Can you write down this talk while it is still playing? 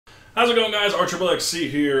How's it going, guys? RAGInxxCAJUN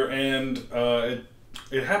here, and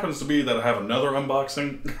it happens to be that I have another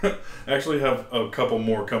unboxing. I actually have a couple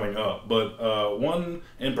more coming up, but one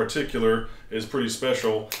in particular is pretty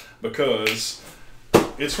special because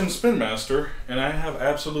it's from Spinmaster, and I have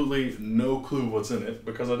absolutely no clue what's in it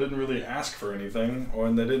because I didn't really ask for anything,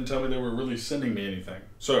 and they didn't tell me they were really sending me anything.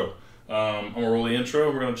 So, I'm gonna roll the intro,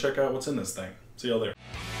 and we're gonna check out what's in this thing. See y'all there.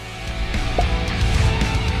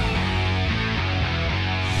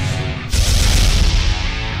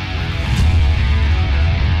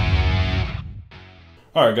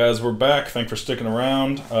 Alright guys, we're back. Thanks for sticking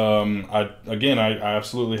around. I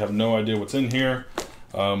absolutely have no idea what's in here.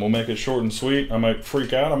 We'll make it short and sweet. I might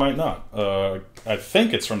freak out, I might not. I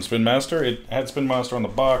think it's from Spinmaster. It had Spinmaster on the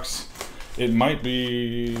box. It might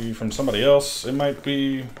be from somebody else. It might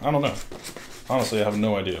be, I don't know. Honestly, I have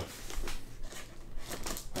no idea.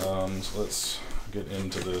 So let's get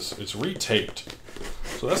into this. It's retaped.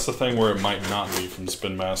 So that's the thing where it might not be from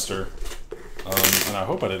Spinmaster. And I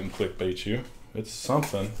hope I didn't clickbait you. It's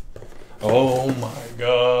something. Oh my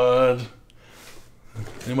god.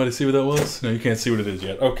 Anybody see what that was? No, you can't see what it is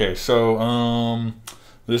yet. Okay, so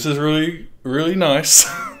this is really nice.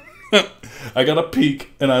 I got a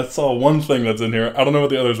peek and I saw one thing that's in here. I don't know what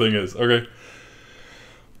the other thing is. Okay.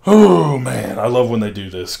 Oh man, I love when they do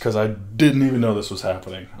this because I didn't even know this was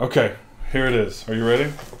happening. Okay, here it is. Are you ready?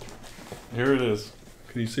 Here it is.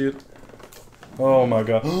 Can you see it? Oh my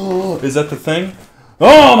god. Is that the thing?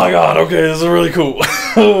 Oh my god, okay, this is really cool.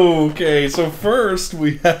 Okay, so first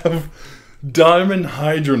we have Diamond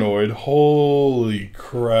Hydronoid. Holy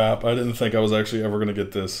crap, I didn't think I was actually ever going to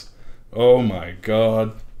get this. Oh my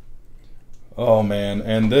god. Oh man,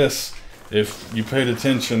 and this, if you paid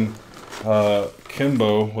attention,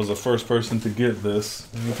 Kimbo was the first person to get this.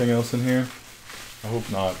 Anything else in here? I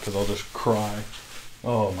hope not, because I'll just cry.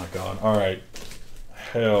 Oh my god, alright.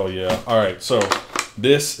 Hell yeah. Alright, so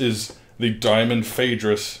this is the Diamond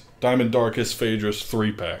Darkest Phaedrus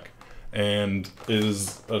 3-pack, and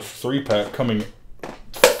is a 3-pack coming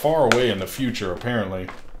far away in the future apparently.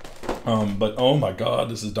 But oh my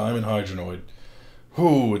god, this is Diamond Hydronoid.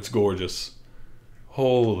 Ooh, it's gorgeous.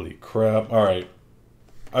 Holy crap. Alright,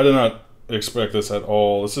 I did not expect this at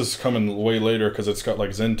all. This is coming way later because it's got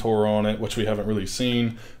like Zentor on it, which we haven't really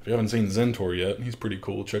seen. If you haven't seen Zentor yet, he's pretty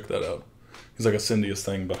cool. Check that out. He's like a Syndius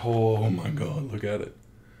thing, but oh my god, look at it.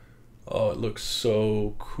 Oh, it looks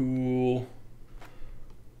so cool.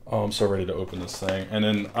 Oh, I'm so ready to open this thing. And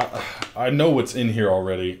then I know what's in here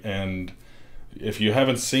already, and if you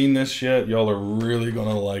haven't seen this yet, y'all are really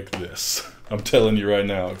gonna like this. I'm telling you right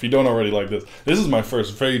now. If you don't already like this, this is my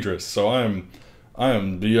first Phaedrus, so I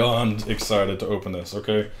am beyond excited to open this.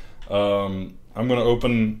 Okay, I'm gonna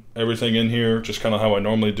open everything in here just kind of how I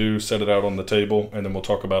normally do, set it out on the table, and then we'll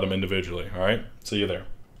talk about them individually. All right, see you there.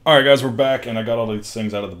 Alright guys, we're back, and I got all these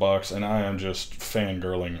things out of the box, and I am just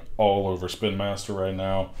fangirling all over Spinmaster right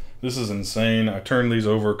now. This is insane. I turned these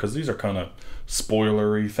over because these are kind of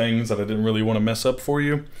spoilery things that I didn't really want to mess up for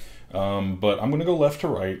you. But I'm going to go left to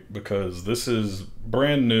right because this is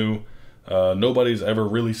brand new. Nobody's ever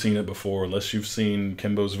really seen it before unless you've seen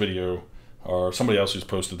Kimbo's video or somebody else who's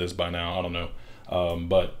posted this by now. I don't know.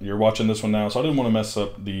 But you're watching this one now, so I didn't want to mess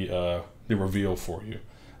up the reveal for you.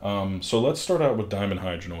 So let's start out with Diamond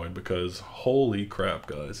Hydronoid because holy crap,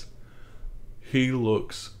 guys. He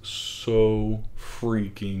looks so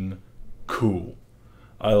freaking cool.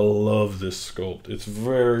 I love this sculpt. It's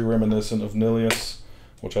very reminiscent of Nilius,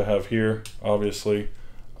 which I have here, obviously.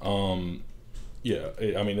 Yeah,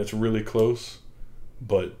 I mean, it's really close,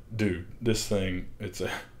 but dude, this thing,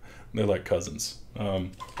 they're like cousins.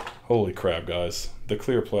 Holy crap, guys. The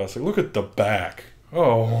clear plastic, look at the back.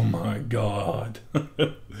 Oh my god.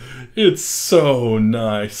 It's so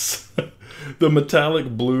nice. The metallic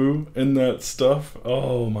blue in that stuff.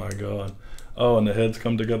 Oh my god. Oh, and the heads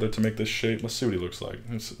come together to make this shape. Let's see what he looks like.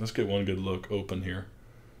 Let's get one good look open here.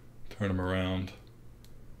 Turn him around.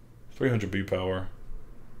 300 B power.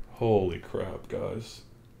 Holy crap, guys.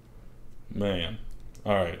 Man.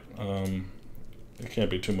 Alright. It can't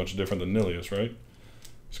be too much different than Nilius, right?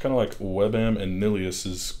 It's kind of like Webam and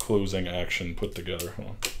Nilius's closing action put together. Hold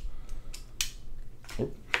on.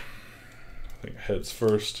 Oop. I think heads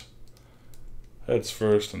first. Heads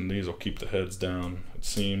first, and these will keep the heads down, it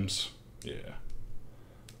seems. Yeah.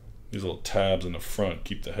 These little tabs in the front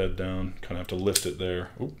keep the head down. Kind of have to lift it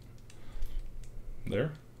there. Oop.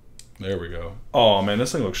 There. There we go. Oh man,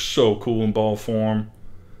 this thing looks so cool in ball form.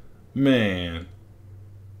 Man.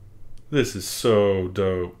 This is so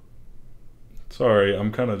dope. Sorry,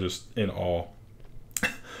 I'm kind of just in awe.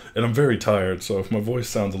 And I'm very tired, so if my voice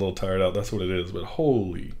sounds a little tired out, that's what it is. But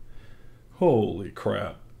holy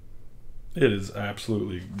crap. It is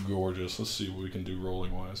absolutely gorgeous. Let's see what we can do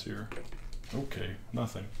rolling wise here. Okay,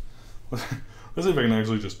 nothing. Let's see if I can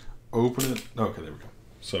actually just open it. Okay, there we go.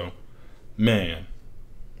 So, man,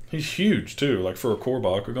 he's huge too. Like for a core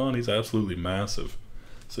Bakugan, he's absolutely massive.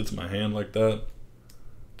 Sits in my hand like that.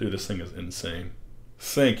 Dude, this thing is insane.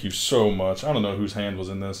 Thank you so much. I don't know whose hand was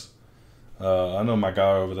in this. I know my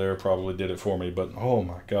guy over there probably did it for me, but oh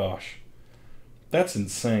my gosh. That's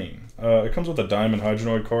insane. It comes with a Diamond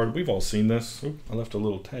Hydronoid card. We've all seen this. Oop, I left a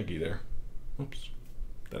little taggy there. Oops.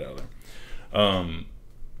 That out of there.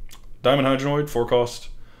 Diamond Hydronoid, 4 cost,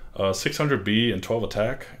 600 B and 12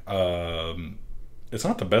 attack. It's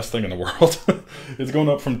not the best thing in the world. It's going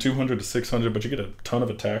up from 200 to 600, but you get a ton of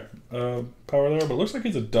attack power there. But it looks like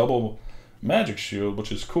he's a double magic shield,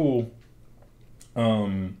 which is cool.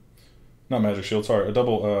 Not magic shield, sorry, a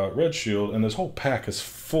double red shield, and this whole pack is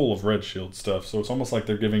full of red shield stuff. So it's almost like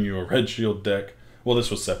they're giving you a red shield deck. Well, this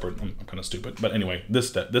was separate. I'm kind of stupid, but anyway,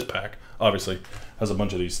 this pack obviously has a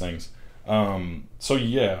bunch of these things. So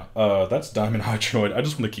yeah, that's Diamond Hydronoid. I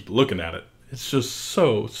just want to keep looking at it. It's just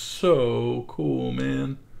so cool,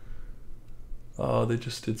 man. Oh, they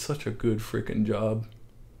just did such a good freaking job.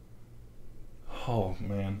 Oh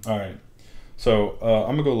man. All right. So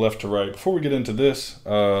I'm gonna go left to right. Before we get into this,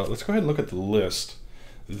 let's go ahead and look at the list.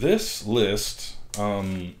 This list,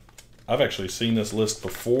 I've actually seen this list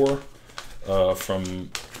before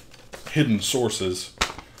from hidden sources,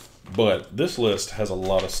 but this list has a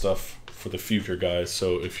lot of stuff for the future, guys.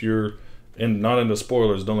 So if you're not into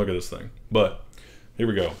spoilers, don't look at this thing. But here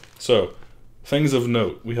we go. So things of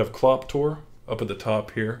note: we have Cloptor up at the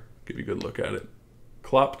top here. Give you a good look at it.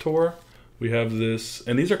 Cloptor. We have this,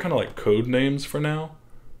 and these are kind of like code names for now.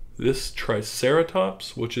 This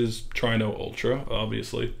Triceratops, which is Trino Ultra,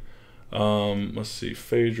 obviously. Let's see,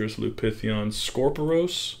 Phaedrus, Lupithion,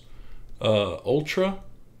 Scorpiros, Ultra,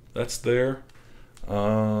 that's there.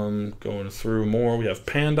 Going through more, we have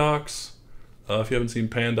Pandox. If you haven't seen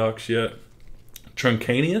Pandox yet,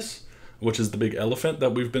 Truncanius, which is the big elephant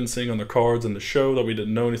that we've been seeing on the cards in the show that we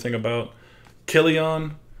didn't know anything about.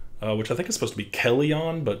 Killion, which I think is supposed to be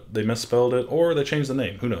Kellyon, but they misspelled it, or they changed the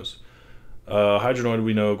name, who knows. Hydronoid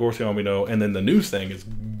we know, Gortheon we know, and then the new thing is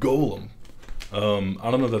Golem. I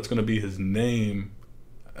don't know if that's going to be his name,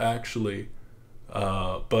 actually,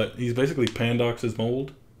 but he's basically Pandox's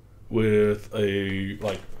mold with a,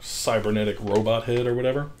 like, cybernetic robot head or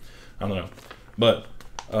whatever. I don't know. But,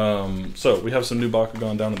 so we have some new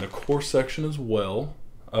Bakugan down in the core section as well.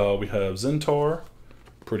 We have Zentar.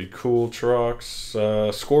 Pretty cool. Trox,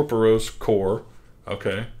 Scorpiros core.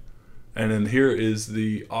 Okay. And then here is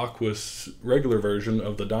the Aquas regular version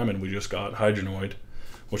of the diamond we just got, Hydronoid,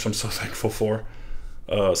 which I'm so thankful for.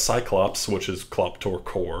 Cyclops, which is Cloptor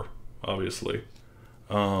core, obviously.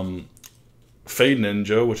 Fade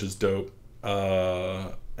Ninja, which is dope.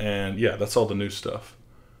 And yeah, that's all the new stuff.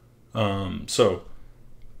 So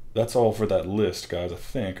that's all for that list, guys. I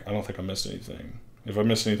don't think I missed anything. If I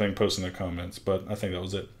missed anything, post in the comments, but I think that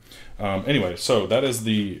was it. Anyway, so that is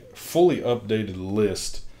the fully updated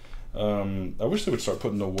list. I wish they would start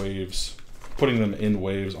putting them in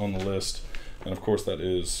waves on the list. And of course that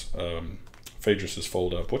is Phaedrus'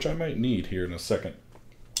 fold up, which I might need here in a second,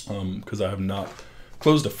 because I have not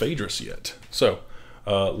closed a Phaedrus yet. So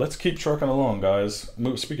let's keep trucking along, guys.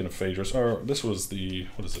 Speaking of Phaedrus, this was the,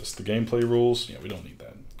 what is this, the gameplay rules? Yeah, we don't need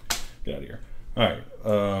that. Get out of here.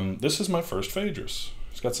 Alright, this is my first Phaedrus.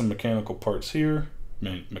 It's got some mechanical parts here.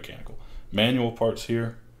 Manual parts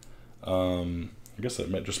here. I guess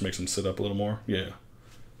that just makes him sit up a little more. Yeah.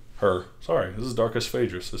 Her. Sorry, this is Darkest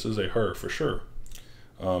Phaedrus. This is a her for sure.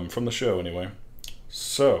 From the show, anyway.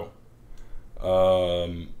 So,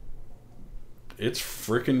 it's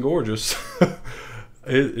freaking gorgeous.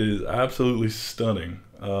 It is absolutely stunning.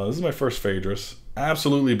 This is my first Phaedrus.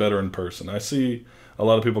 Absolutely better in person. I see a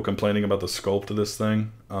lot of people complaining about the sculpt of this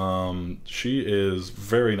thing. She is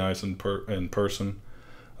very nice in person.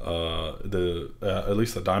 At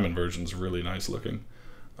least the diamond version is really nice looking.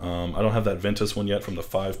 I don't have that Ventus one yet from the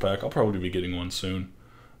 5-pack. I'll probably be getting one soon.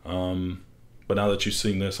 But now that you've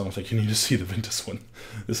seen this, I don't think you need to see the Ventus one.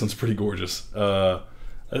 This one's pretty gorgeous. I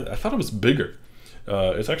thought it was bigger.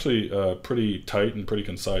 It's actually pretty tight and pretty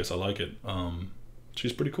concise. I like it.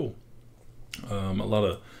 She's pretty cool. A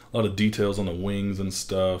lot of details on the wings and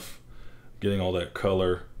stuff. Getting all that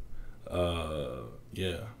color.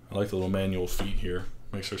 Yeah, I like the little manual feet here.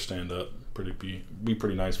 Makes her stand up. Be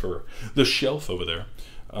pretty nice for the shelf over there.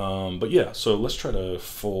 But yeah, so let's try to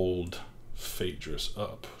fold Phaedrus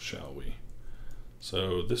up, shall we?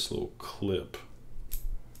 So this little clip.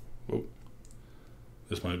 Whoa.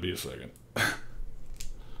 This might be a second.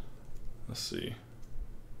 Let's see.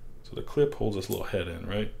 So the clip holds this little head in,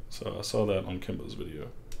 right? So I saw that on Kimbo's video.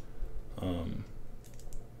 All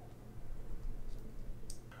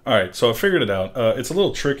right, so I figured it out. It's a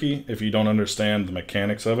little tricky if you don't understand the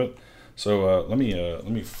mechanics of it. So let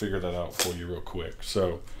me figure that out for you real quick.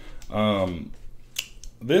 So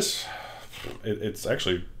it's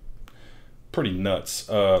actually pretty nuts.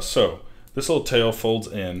 So this little tail folds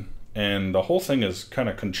in, and the whole thing is kind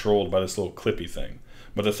of controlled by this little clippy thing.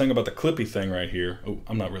 But the thing about the clippy thing right here, oh,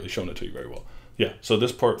 I'm not really showing it to you very well. Yeah, so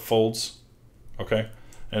this part folds, okay?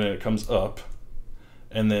 And then it comes up,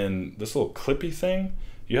 and then this little clippy thing,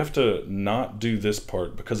 you have to not do this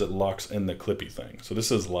part because it locks in the clippy thing. So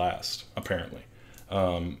this is last, apparently.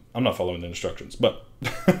 I'm not following the instructions, but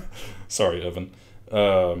sorry, Evan.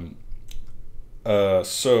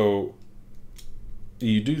 So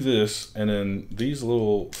you do this, and then these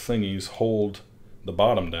little thingies hold the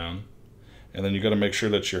bottom down, and then you got to make sure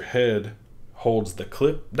that your head holds the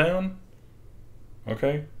clip down,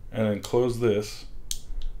 okay? And then close this,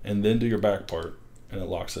 and then do your back part, and it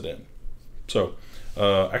locks it in. So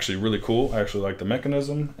actually really cool. I actually like the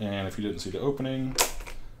mechanism, and if you didn't see the opening,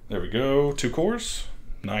 there we go. 2 cores,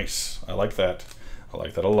 nice. I like that. I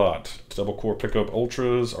like that a lot. Double core pickup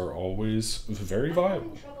ultras are always very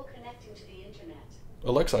viable.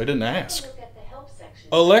 Alexa, I didn't ask.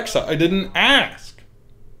 Alexa, I didn't ask.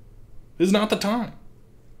 This is not the time.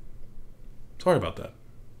 Sorry about that.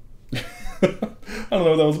 I don't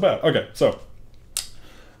know what that was about. Okay, so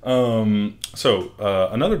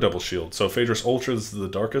another double shield. So Phaedrus Ultra is the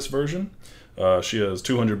darkest version. She has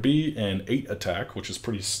 200B and 8 attack, which is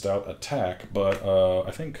pretty stout attack, but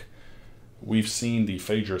I think we've seen the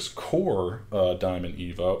Phaedrus Core Diamond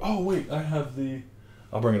Evo. Oh wait, I have the...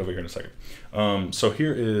 I'll bring it over here in a second. So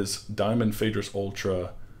here is Diamond Phaedrus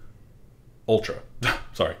Ultra.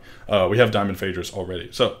 Sorry. We have Diamond Phaedrus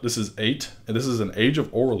already. So this is 8, and this is an Age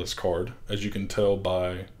of Aurelus card, as you can tell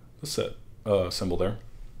by the set symbol there.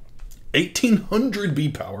 1800 B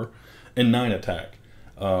power and 9 attack.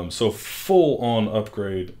 So full on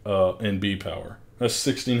upgrade in B power. That's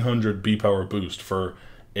 1600 B power boost for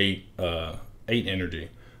 8 energy.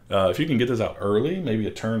 If you can get this out early, maybe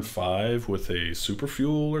a turn 5 with a super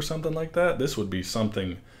fuel or something like that, this would be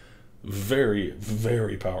something very,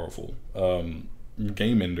 very powerful.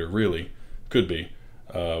 Game ender, really. Could be.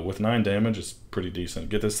 With 9 damage, it's pretty decent.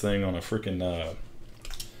 Get this thing on a freaking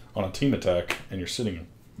on a team attack, and you're sitting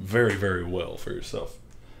very, very well for yourself.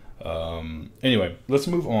 Anyway, let's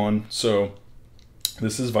move on. So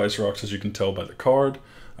this is Vicerox, as you can tell by the card.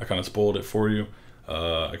 I kind of spoiled it for you.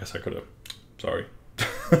 I guess I could have. Sorry.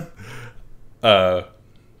 Sorry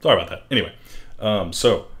about that. Anyway,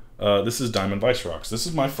 this is Diamond Vicerox. This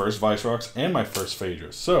is my first Vicerox and my first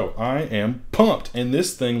Phaedrus. So I am pumped, and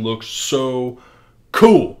this thing looks so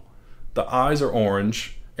cool. The eyes are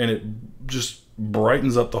orange, and it just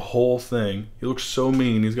brightens up the whole thing. He looks so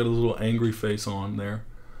mean. He's got a little angry face on there,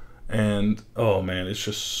 and oh man, it's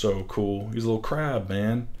just so cool. He's a little crab,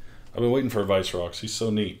 man. I've been waiting for a Vicerox. He's so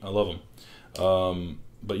neat. I love him.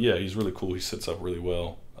 But yeah, he's really cool. He sits up really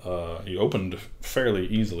well. He opened fairly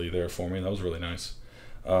easily there for me. That was really nice.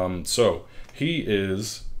 So he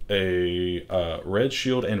is a red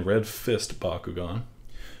shield and red fist Bakugan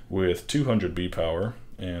with 200 B power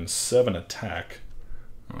and 7 attack.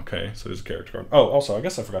 Okay, so there's a character card. Oh, also, I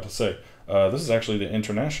guess I forgot to say, this is actually the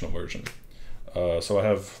international version. So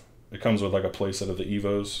it comes with like a playset of the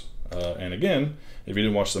Evos. And again, if you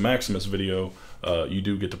didn't watch the Maximus video, you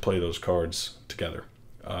do get to play those cards together.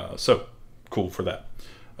 So cool for that.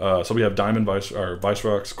 So we have Diamond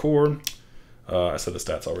Vicerox Core. I said the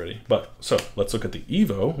stats already, but so let's look at the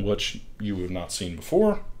Evo, which you have not seen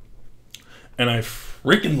before, and I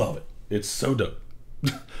freaking love it. It's so dope.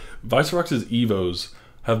 Vicerox's Evos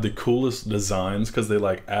have the coolest designs because they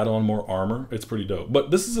like add on more armor. It's pretty dope. But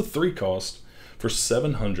this is a 3 cost for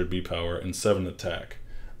 700 B power and 7 attack.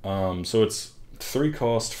 So it's 3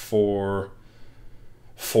 cost for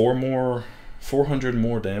 400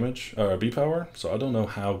 more damage, B power. So I don't know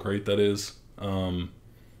how great that is.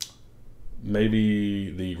 Maybe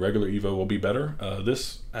the regular Evo will be better.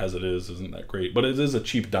 This, as it is, isn't that great, but it is a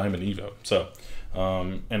cheap Diamond Evo. So,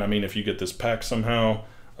 and I mean, if you get this pack somehow,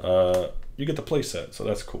 you get the play set, so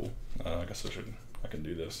that's cool. I guess I can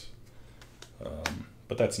do this,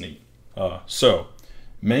 but that's neat. So,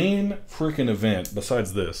 main freaking event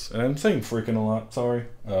besides this, and I'm saying freaking a lot, sorry.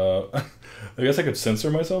 I guess I could censor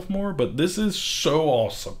myself more, but this is so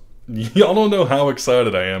awesome. Y'all don't know how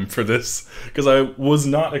excited I am for this, because I was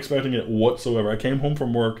not expecting it whatsoever. I came home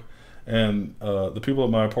from work, and the people at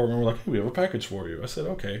my apartment were like, hey, we have a package for you. I said,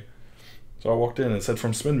 okay. So I walked in and it said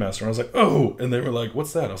from Spinmaster, and I was like, oh, and they were like,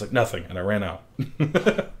 what's that? I was like, nothing, and I ran out.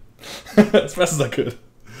 as fast as I could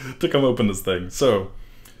to come open this thing. So,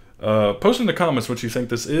 post in the comments what you think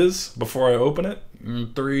this is before I open it.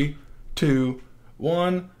 3, 2,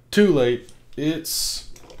 1. Too late. It's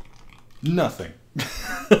nothing.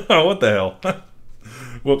 What the hell?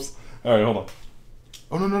 Whoops. All right, hold on.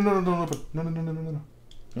 Oh, no, don't open. No.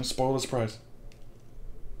 Don't spoil the surprise.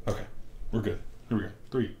 Okay, we're good. Here we go.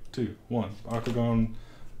 3, 2, 1. Bakugan.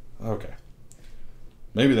 Okay.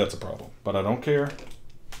 Maybe that's a problem, but I don't care.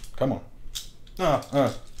 Come on.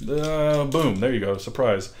 Boom. There you go.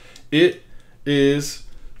 Surprise. It is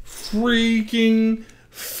freaking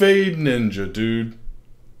Fade Ninja, dude.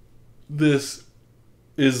 This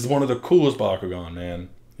is one of the coolest Bakugan, man.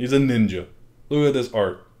 He's a ninja. Look at this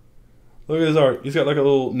art. Look at his art. He's got like a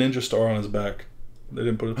little ninja star on his back. They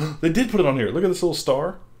didn't put it. They did put it on here. Look at this little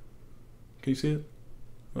star. Can you see it?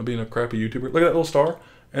 I'm being a crappy YouTuber. Look at that little star.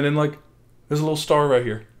 And then like, there's a little star right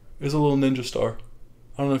here. There's a little ninja star.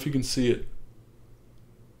 I don't know if you can see it.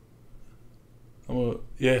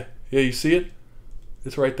 Yeah, you see it?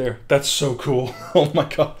 It's right there. That's so cool. Oh my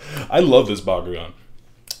god. I love this Bakugan.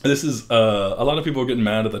 This is, a lot of people are getting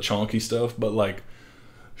mad at the chonky stuff, but like,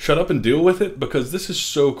 shut up and deal with it, because this is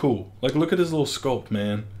so cool. Like, look at his little sculpt,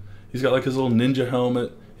 man. He's got like his little ninja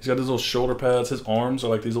helmet. He's got his little shoulder pads. His arms are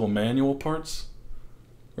like these little manual parts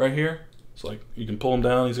right here. So like, you can pull them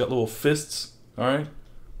down. He's got little fists, all right?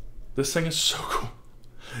 This thing is so cool.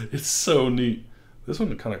 It's so neat. This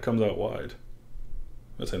one kind of comes out wide.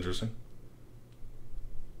 That's interesting.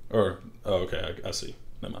 Or, oh, okay, I see.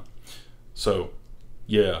 Never mind. So,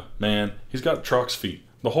 yeah, man, he's got trucks feet.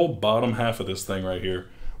 The whole bottom half of this thing right here,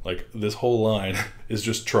 like this whole line is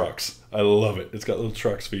just trucks. I love it. It's got little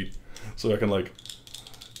trucks feet. So I can like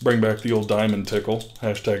bring back the old diamond tickle.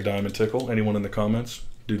 Hashtag diamond tickle. Anyone in the comments,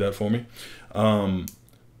 do that for me.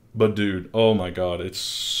 But dude, oh my god, it's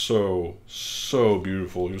so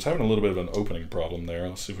beautiful. He was having a little bit of an opening problem there.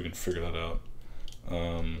 Let's see if we can figure that out.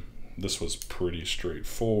 This was pretty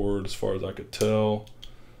straightforward as far as I could tell.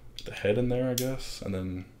 The head in there, I guess, and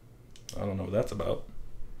then I don't know what that's about.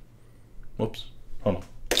 Whoops. Hold on.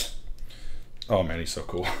 Oh man, he's so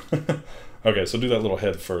cool. Okay, so do that little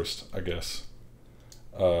head first, I guess.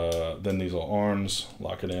 Then these little arms,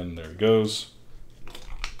 lock it in, there it goes.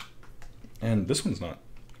 And this one's not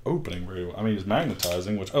opening very well. I mean, it's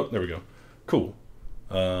magnetizing, which, oh, there we go. Cool.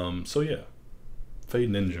 So yeah, Fade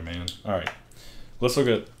Ninja, man. All right, let's look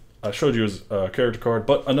at, I showed you his character card,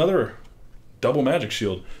 but another double magic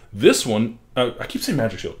shield. This one, I keep saying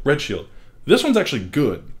magic shield, red shield. This one's actually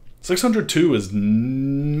good. 602 is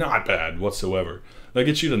not bad whatsoever. That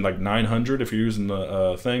gets you to like 900 if you're using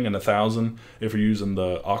the thing, and 1,000 if you're using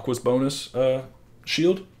the Aqua's bonus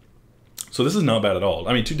shield. So this is not bad at all.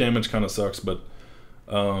 I mean, 2 damage kind of sucks, but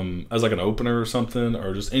as like an opener or something,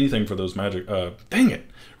 or just anything for those magic, dang it,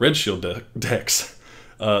 red shield decks.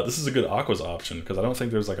 This is a good Aqua's option, because I don't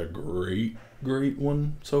think there's like a great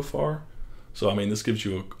one so far. So I mean, this gives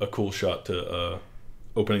you a cool shot to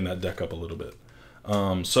opening that deck up a little bit.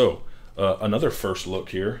 Another first look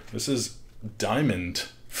here. This is Diamond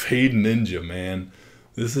Fade Ninja, man.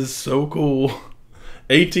 This is so cool.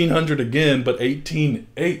 1800 again, but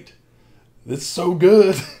 18.8. It's so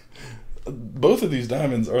good. Both of these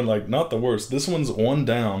diamonds are like not the worst. This one's 1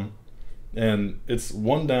 down, and it's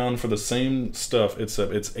 1 down for the same stuff,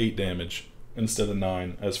 except it's 8 damage instead of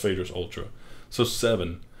 9 as Fader's Ultra. So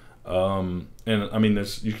 7. And I mean,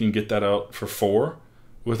 you can get that out for 4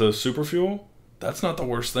 with a super fuel. That's not the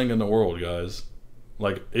worst thing in the world, guys.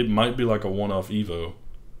 Like, it might be like a one-off Evo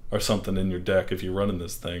or something in your deck if you're running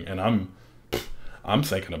this thing, and I'm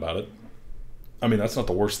thinking about it. I mean, that's not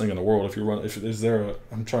the worst thing in the world if you run.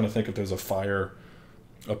 I'm trying to think if there's a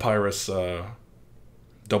Pyrus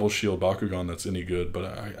double shield Bakugan that's any good, but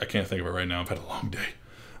I can't think of it right now. I've had a long day.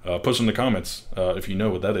 Put in the comments if you know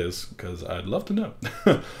what that is, because I'd love to know.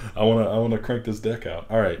 I wanna crank this deck out.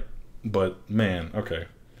 All right, but man, okay.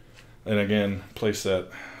 And again, playset.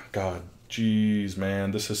 God, jeez, man,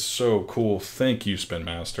 this is so cool. Thank you,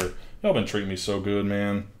 Spinmaster. Y'all been treating me so good,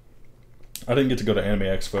 man. I didn't get to go to Anime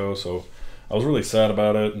Expo, so I was really sad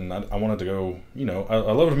about it, and I wanted to go. You know, I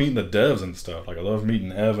love meeting the devs and stuff. Like, I love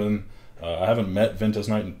meeting Evan. I haven't met Ventus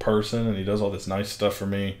Knight in person, and he does all this nice stuff for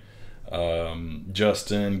me.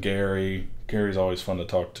 Justin, Gary's always fun to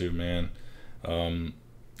talk to, man.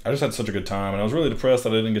 I just had such a good time, and I was really depressed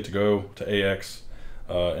that I didn't get to go to AX,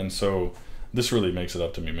 and so this really makes it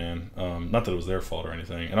up to me, man. Not that it was their fault or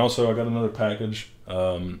anything. And also, I got another package that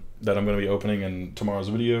I'm going to be opening in tomorrow's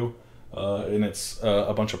video, and it's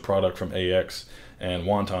a bunch of product from AX, and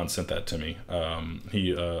Wonton sent that to me.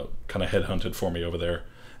 He kind of headhunted for me over there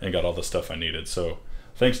and got all the stuff I needed. So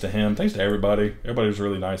thanks to him, thanks to everybody. Everybody was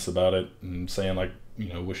really nice about it and saying like,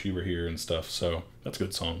 you know, wish you were here and stuff. So that's a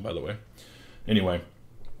good song, by the way. Anyway,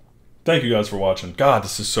 thank you guys for watching. God,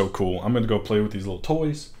 this is so cool. I'm going to go play with these little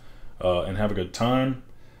toys and have a good time.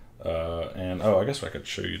 And, oh, I guess I could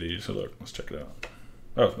show you these. So look, let's check it out.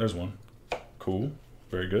 Oh, there's one. Cool.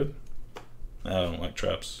 Very good. I don't like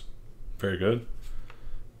traps. Very good.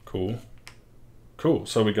 Cool. Cool.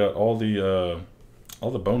 So we got all the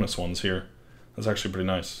bonus ones here. That's actually pretty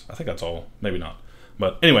nice. I think that's all. Maybe not.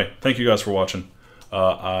 But anyway, thank you guys for watching.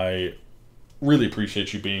 I really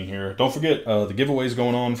appreciate you being here. Don't forget the giveaways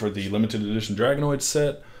going on for the limited edition Dragonoid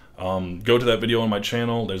set. Go to that video on my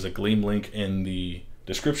channel. There's a Gleam link in the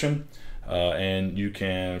description. And you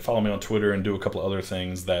can follow me on Twitter and do a couple of other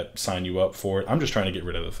things that sign you up for it. I'm just trying to get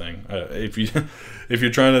rid of the thing. If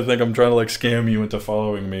you're trying to think I'm trying to like scam you into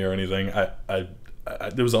following me or anything,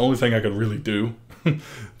 there was the only thing I could really do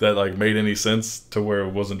that like made any sense to where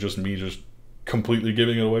it wasn't just me just completely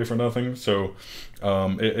giving it away for nothing. So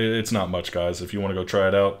it's not much, guys. If you want to go try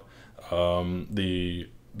it out,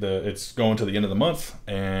 it's going to the end of the month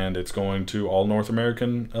and it's going to all North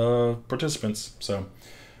American participants. So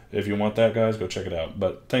if you want that, guys, go check it out.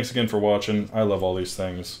 But thanks again for watching. I love all these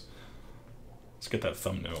things. Let's get that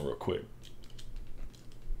thumbnail real quick.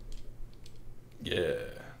 Yeah.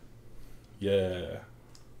 Yeah.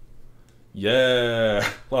 Yeah.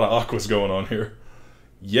 A lot of aquas going on here.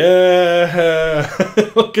 Yeah.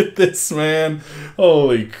 Look at this, man.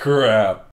 Holy crap.